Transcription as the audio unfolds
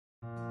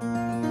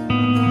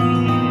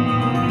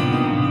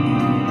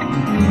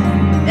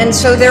And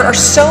so there are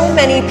so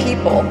many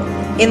people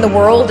in the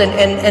world,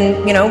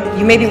 and you know,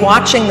 you may be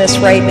watching this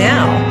right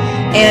now,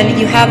 and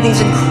you have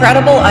these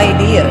incredible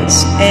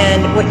ideas,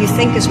 and what you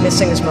think is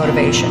missing is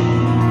motivation.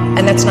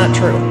 And that's not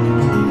true.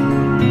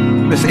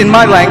 In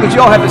my language,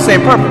 you all have the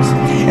same purpose.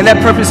 And that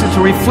purpose is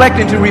to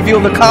reflect and to reveal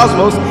the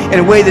cosmos in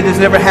a way that has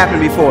never happened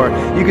before.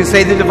 You can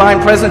say the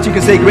divine presence, you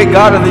can say great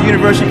God of the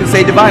universe, you can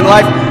say divine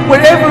life.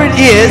 Whatever it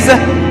is,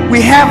 we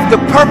have the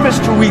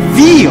purpose to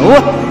reveal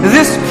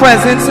this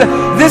presence,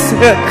 this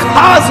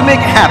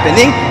cosmic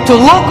happening, to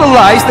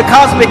localize the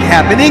cosmic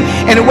happening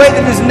in a way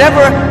that has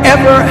never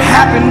ever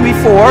happened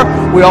before.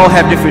 We all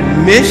have different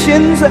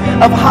missions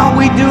of how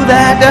we do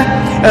that,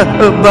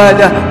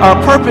 but our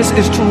purpose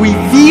is to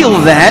reveal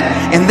that,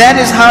 and that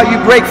is how you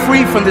break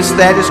free from the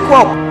status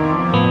quo.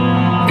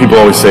 People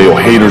always say, oh,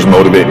 haters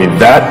motivate me.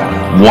 That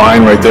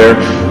line right there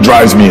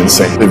drives me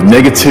insane. If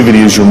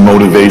negativity is your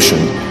motivation,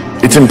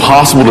 it's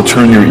impossible to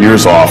turn your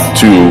ears off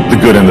to the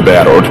good and the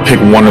bad, or to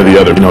pick one or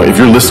the other. You know, if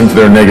you're listening to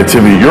their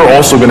negativity, you're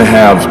also going to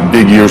have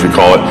big ears, we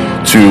call it,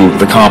 to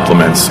the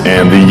compliments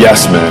and the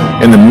yes men.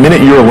 And the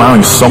minute you're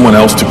allowing someone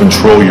else to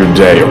control your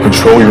day, or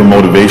control your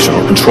motivation,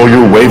 or control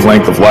your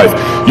wavelength of life,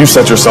 you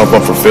set yourself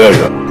up for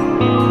failure.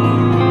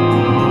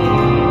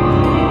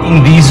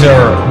 These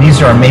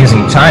are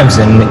amazing times,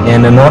 and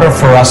in order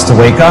for us to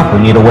wake up, we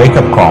need a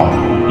wake-up call.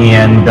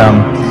 And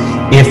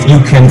if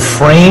you can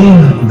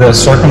frame the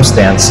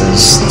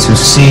circumstances to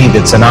see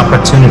it's an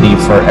opportunity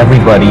for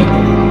everybody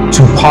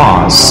to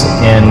pause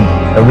and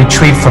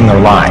retreat from their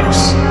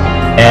lives,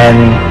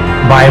 and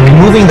by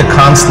removing the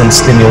constant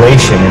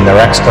stimulation in their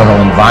external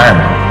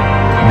environment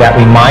that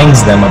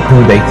reminds them of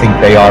who they think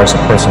they are as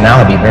a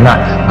personality, they're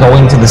not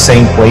going to the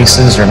same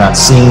places, they're not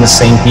seeing the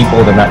same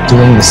people, they're not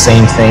doing the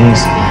same things,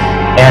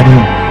 and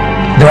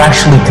they're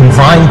actually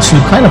confined to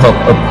kind of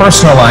a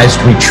personalized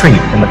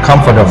retreat in the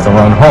comfort of their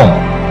own home.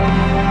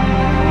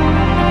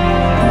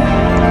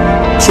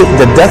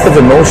 The death of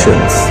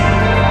emotions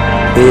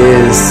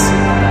is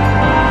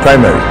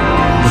primary,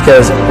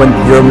 because when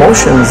your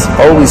emotions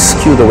always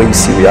skew the way you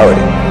see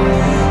reality.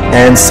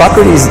 And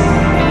Socrates,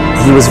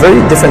 he was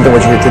very different than what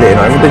you hear today.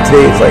 Now everybody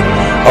today is like,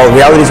 oh,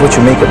 reality is what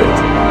you make of it,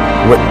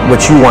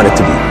 what you want it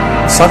to be.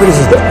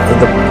 Socrates is the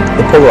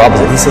polar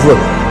opposite. He says,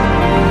 look,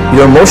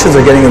 your emotions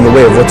are getting in the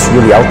way of what's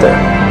really out there.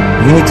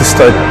 You need to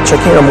start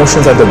checking your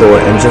emotions at the door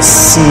and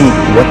just see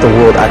what the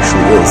world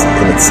actually is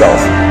in itself.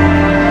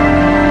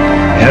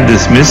 I have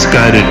this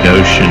misguided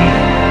notion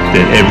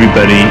that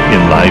everybody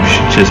in life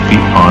should just be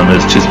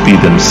honest, just be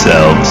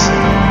themselves.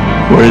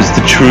 Whereas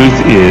the truth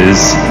is,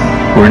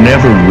 we're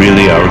never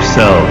really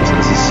ourselves.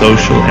 As a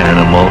social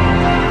animal,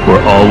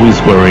 we're always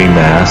wearing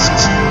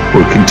masks,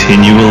 we're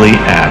continually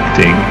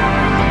acting.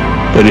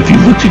 But if you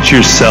looked at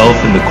yourself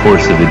in the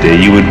course of a day,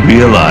 you would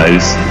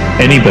realize,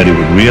 anybody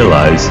would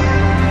realize,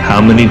 how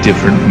many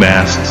different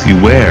masks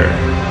you wear.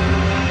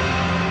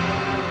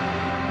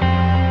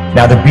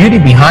 Now, the beauty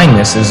behind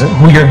this is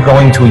who you're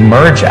going to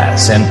emerge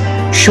as. And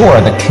sure,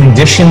 the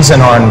conditions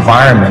in our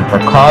environment are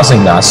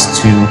causing us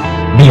to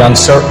be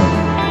uncertain.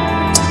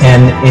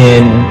 And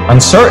in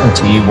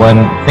uncertainty,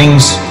 when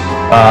things,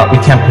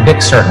 we can't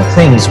predict certain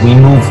things, we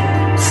move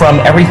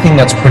from everything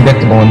that's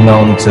predictable and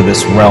known to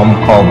this realm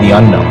called the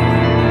unknown.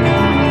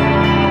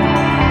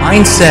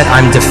 Mindset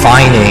I'm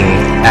defining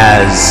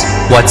as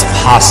what's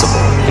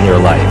possible in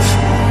your life,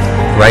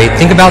 right?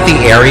 Think about the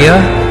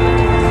area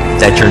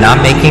that you're not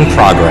making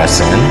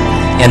progress in,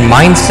 and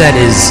mindset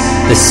is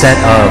the set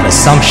of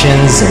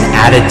assumptions and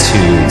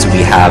attitudes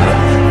we have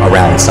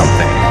around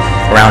something,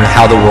 around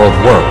how the world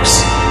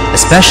works,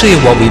 especially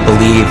what we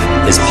believe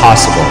is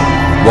possible,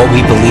 what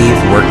we believe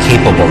we're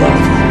capable of,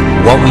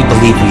 what we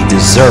believe we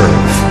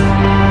deserve.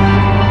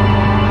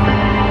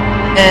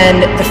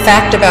 And the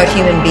fact about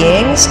human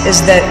beings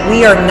is that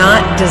we are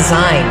not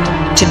designed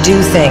to do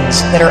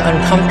things that are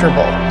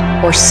uncomfortable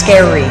or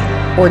scary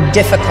or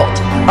difficult.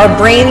 Our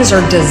brains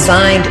are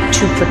designed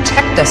to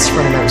protect us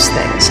from those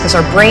things because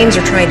our brains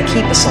are trying to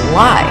keep us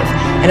alive.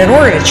 And in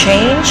order to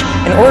change,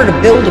 in order to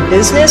build a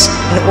business,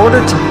 in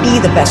order to be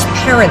the best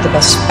parent, the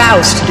best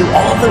spouse, to do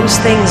all those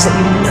things that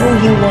you know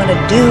you want to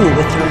do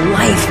with your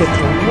life, with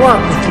your work,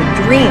 with your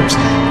dreams,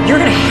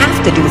 you're going to have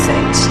to do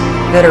things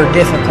that are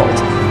difficult,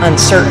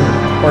 uncertain,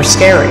 or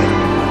scary.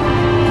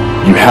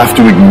 You have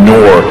to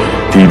ignore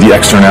the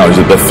externalities,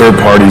 the third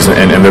parties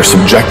and their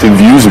subjective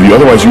views of you.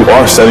 Otherwise, you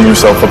are setting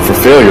yourself up for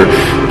failure,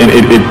 and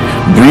it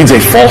breeds a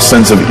false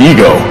sense of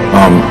ego.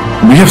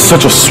 We have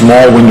such a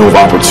small window of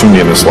opportunity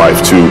in this life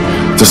to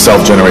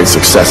self-generate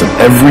success, and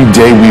every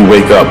day we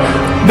wake up,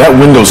 that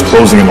window's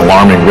closing at an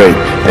alarming rate.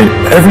 And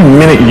every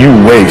minute you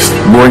waste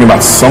worrying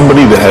about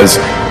somebody that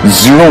has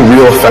zero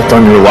real effect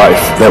on your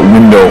life, that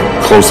window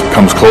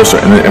comes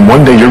closer. And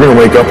one day you're going to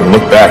wake up and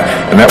look back,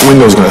 and that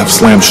window's going to have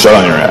slammed shut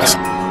on your ass.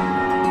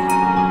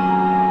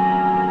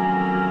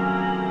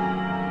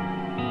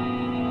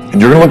 And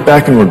you're going to look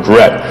back and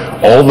regret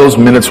all those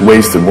minutes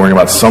wasted worrying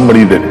about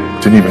somebody that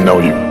didn't even know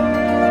you.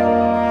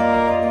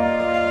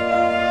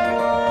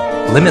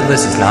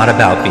 Limitless is not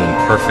about being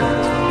perfect.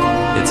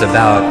 It's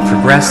about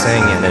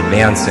progressing and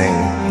advancing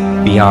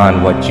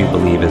beyond what you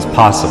believe is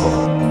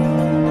possible.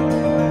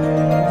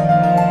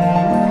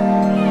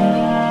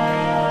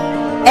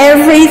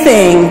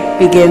 Everything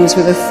begins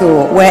with a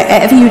thought.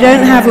 Wherever you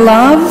don't have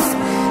love,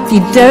 if you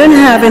don't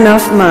have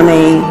enough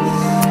money,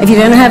 if you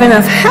don't have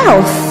enough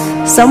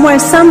health, somewhere,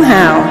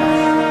 somehow,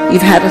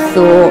 you've had a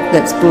thought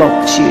that's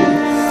blocked you.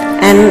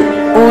 And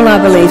all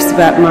our beliefs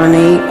about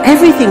money,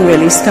 everything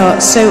really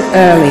starts so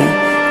early.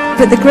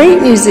 But the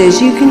great news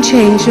is you can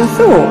change your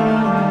thought.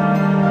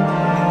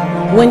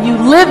 When you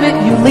live it,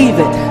 you leave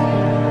it.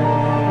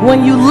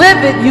 When you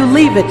live it, you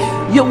leave it.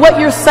 What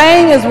you're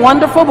saying is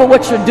wonderful, but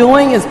what you're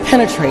doing is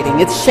penetrating.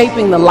 It's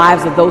shaping the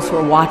lives of those who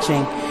are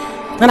watching.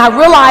 And I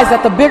realized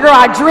that the bigger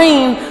I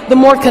dreamed, the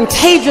more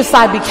contagious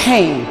I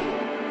became.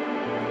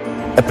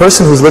 A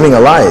person who's living a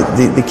lie,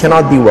 they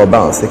cannot be well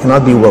balanced. They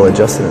cannot be well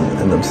adjusted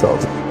in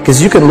themselves.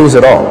 Because you can lose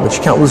it all, but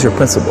you can't lose your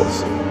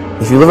principles.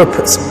 If you live a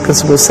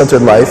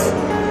principle-centered life,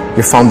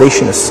 your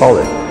foundation is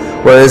solid.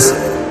 Whereas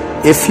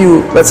if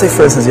you, let's say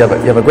for instance, you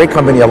have a great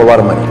company, you have a lot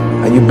of money,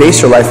 and you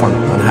base your life on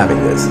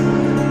having this,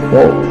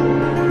 well,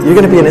 you're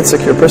going to be an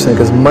insecure person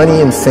because money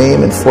and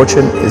fame and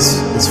fortune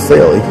is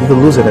frail. You can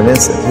lose it in an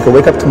instant. You can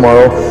wake up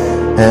tomorrow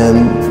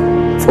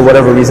and for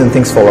whatever reason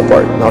things fall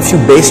apart. Now if you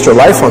based your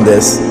life on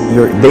this,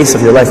 your base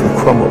of your life will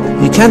crumble.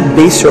 You can't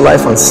base your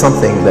life on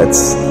something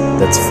that's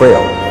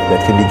frail, that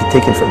can be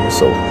taken from you.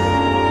 So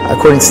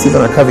according to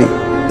Stephen R. Covey,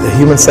 the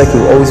human psyche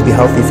will always be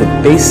healthy if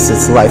it bases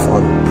its life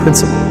on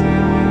principle.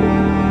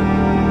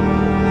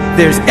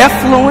 There's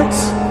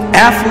effluence,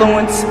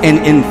 affluence, and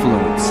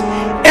influence.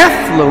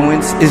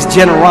 Effluence is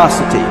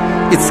generosity.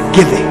 It's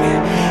giving.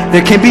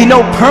 There can be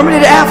no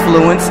permanent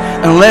affluence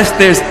unless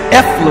there's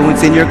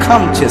effluence in your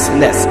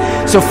consciousness.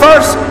 So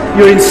first,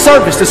 you're in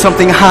service to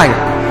something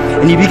higher.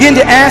 And you begin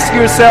to ask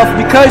yourself,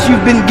 because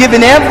you've been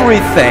given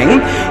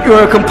everything,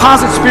 you're a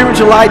composite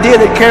spiritual idea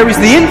that carries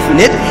the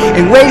infinite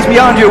in ways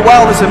beyond your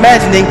wildest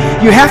imagining.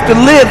 You have to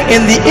live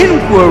in the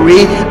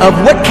inquiry of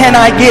what can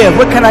I give?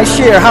 What can I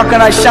share? How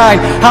can I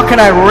shine? How can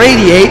I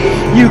radiate?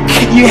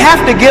 You have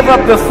to give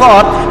up the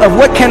thought of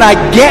what can I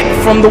get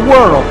from the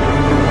world.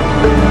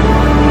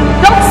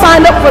 Don't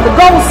sign up for the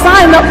goal,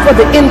 sign up for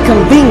the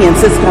inconvenience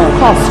it's going to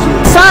cost you.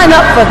 Sign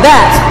up for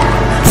that.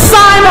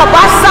 Sign up.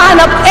 I sign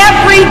up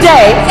every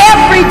day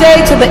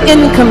to the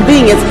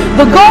inconvenience.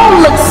 The goal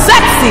looks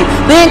sexy.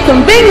 The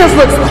inconvenience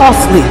looks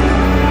costly.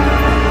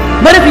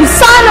 But if you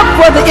sign up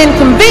for the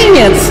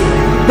inconvenience,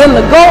 then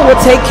the goal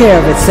will take care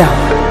of itself.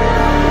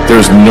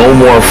 There's no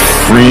more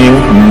freeing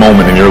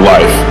moment in your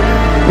life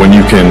when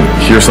you can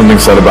hear something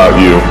said about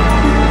you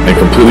and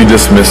completely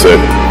dismiss it,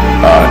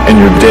 and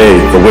your day,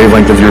 the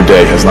wavelength of your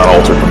day has not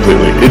altered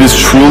completely. It is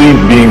truly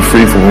being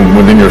free from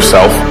within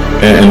yourself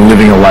and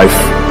living a life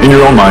in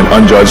your own mind,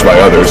 unjudged by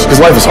others, because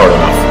life is hard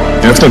enough.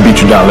 And it's going to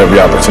beat you down at every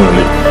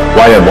opportunity.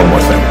 Why add one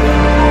more thing?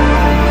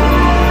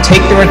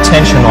 Take their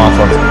attention off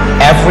of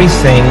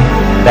everything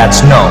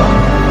that's known.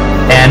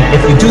 And if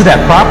you do that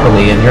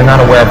properly and you're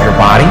not aware of your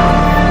body,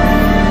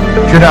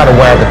 if you're not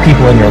aware of the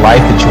people in your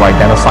life that you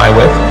identify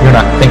with, you're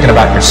not thinking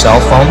about your cell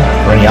phone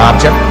or any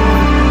object,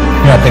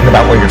 you're not thinking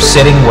about where you're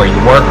sitting, where you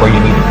work, where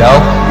you need to go,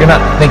 you're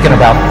not thinking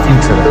about the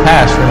future or the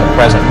past, you're in the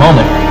present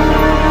moment,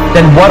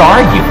 then what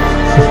are you?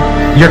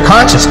 Your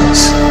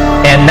consciousness.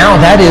 And now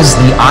that is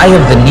the eye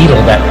of the needle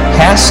that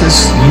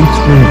passes you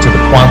through to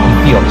the quantum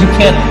field. You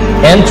can't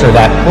enter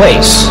that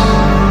place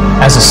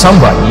as a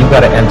somebody. You've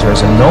got to enter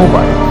as a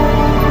nobody.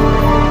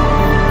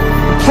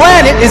 The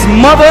planet is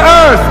Mother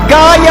Earth,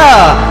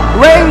 Gaia,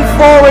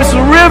 rainforests,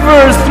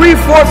 rivers,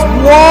 3/4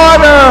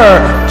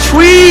 water,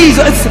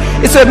 trees.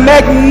 It's a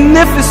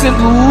magnificent,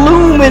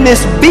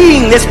 luminous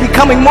being that's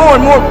becoming more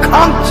and more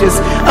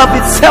conscious of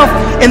itself.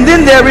 And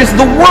then there is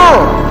the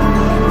world.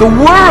 The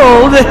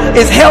world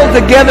is held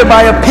together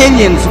by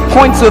opinions,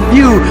 points of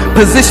view,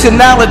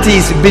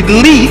 positionalities,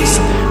 beliefs,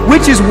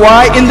 which is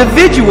why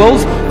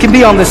individuals can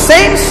be on the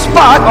same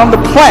spot on the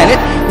planet,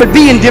 but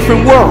be in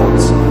different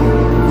worlds.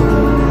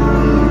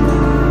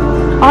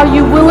 Are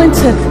you willing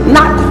to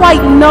not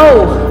quite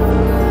know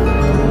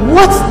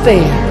what's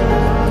there,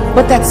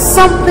 but that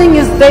something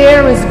is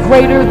there is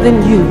greater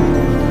than you?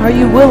 Are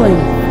you willing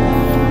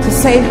to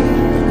say,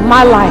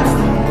 my life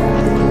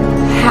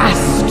has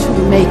to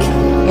make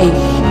a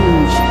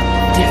huge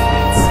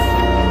difference?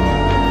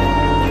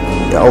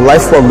 A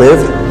life well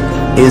lived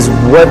is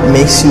what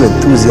makes you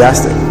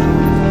enthusiastic.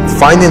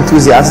 Find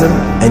enthusiasm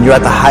and you're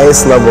at the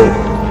highest level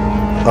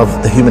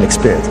of the human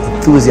experience.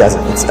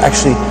 Enthusiasm. It's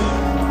actually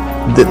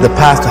the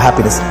path to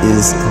happiness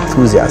is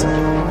enthusiasm.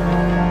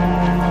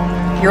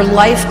 Your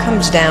life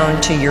comes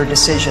down to your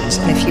decisions,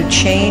 and if you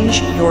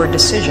change your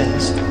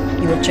decisions,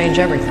 you will change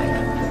everything.